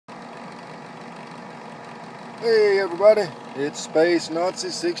Hey everybody, it's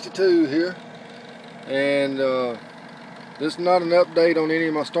Spacenazi62 here, and this is not an update on any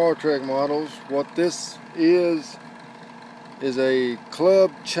of my Star Trek models. What this is a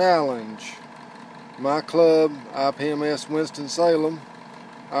club challenge. My club, IPMS Winston Salem,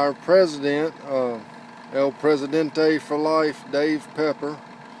 our president, El Presidente for life, Dave Pepper,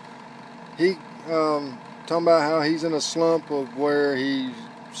 he talking about how he's in a slump of where he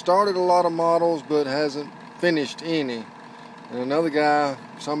started a lot of models but hasn't finished any, and another guy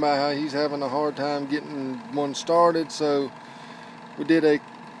talking about how he's having a hard time getting one started. So we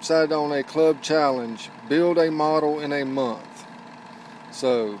decided on a club challenge: build a model in a month.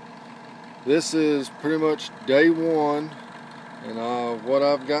 So this is pretty much day one, and what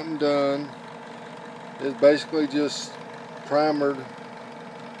I've gotten done is basically just primered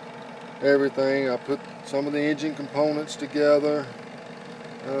everything. I put some of the engine components together,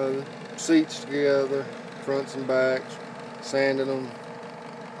 the seats together, fronts and backs, sanded them,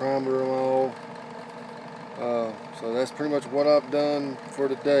 primed them all. So that's pretty much what I've done for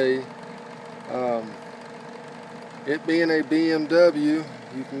today. It being a BMW,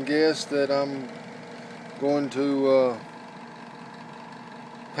 you can guess that I'm going to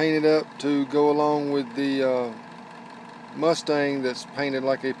paint it up to go along with the Mustang that's painted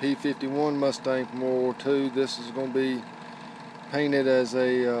like a P-51 Mustang from World War II. This is going to be painted as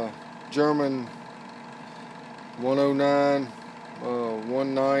a German 109,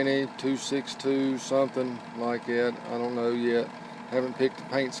 190, 262, something like that. I don't know yet. Haven't picked the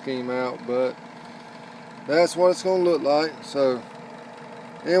paint scheme out, but that's what it's going to look like. So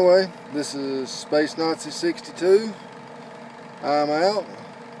anyway, this is Spacenazi62. I'm out.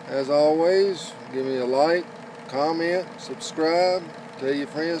 As always, give me a like, comment, subscribe, tell your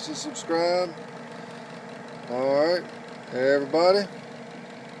friends to subscribe. Alright, everybody,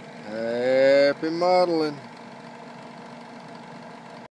 happy modeling.